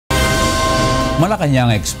Malacañang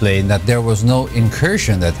explained that there was no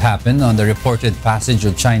incursion that happened on the reported passage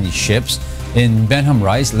of Chinese ships in Benham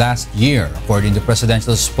Rise last year, according to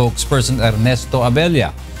Presidential Spokesperson Ernesto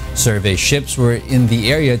Abella. Survey ships were in the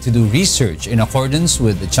area to do research in accordance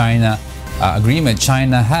with the agreement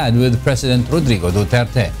China had with President Rodrigo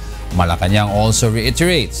Duterte. Malacañang also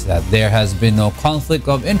reiterates that there has been no conflict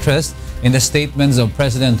of interest in the statements of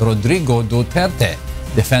President Rodrigo Duterte,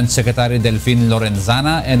 Defense Secretary Delfin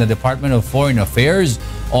Lorenzana, and the Department of Foreign Affairs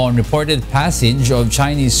on reported passage of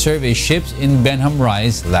Chinese survey ships in Benham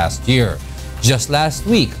Rise last year. Just last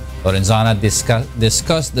week, Lorenzana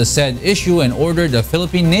discussed the said issue and ordered the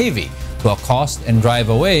Philippine Navy to accost and drive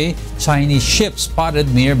away Chinese ships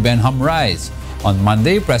spotted near Benham Rise. On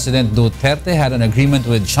Monday, President Duterte had an agreement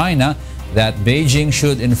with China that Beijing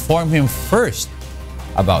should inform him first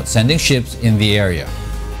about sending ships in the area.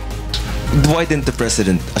 Why didn't the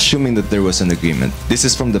president, assuming that there was an agreement, this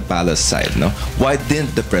is from the palace side, no? Why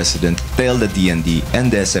didn't the president tell the DND and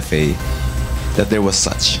the SFA that there was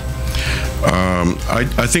such?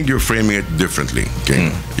 I think you're framing it differently. Okay,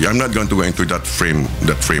 I'm not going to go into that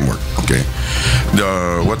framework. Okay,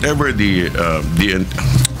 whatever the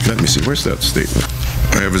let me see. Where's that statement?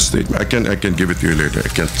 I have a statement. I can give it to you later. I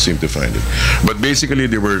can't seem to find it. But basically,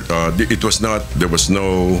 there was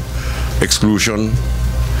no exclusion.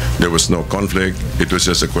 There was no conflict. It was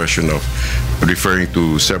just a question of referring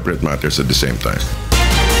to separate matters at the same time.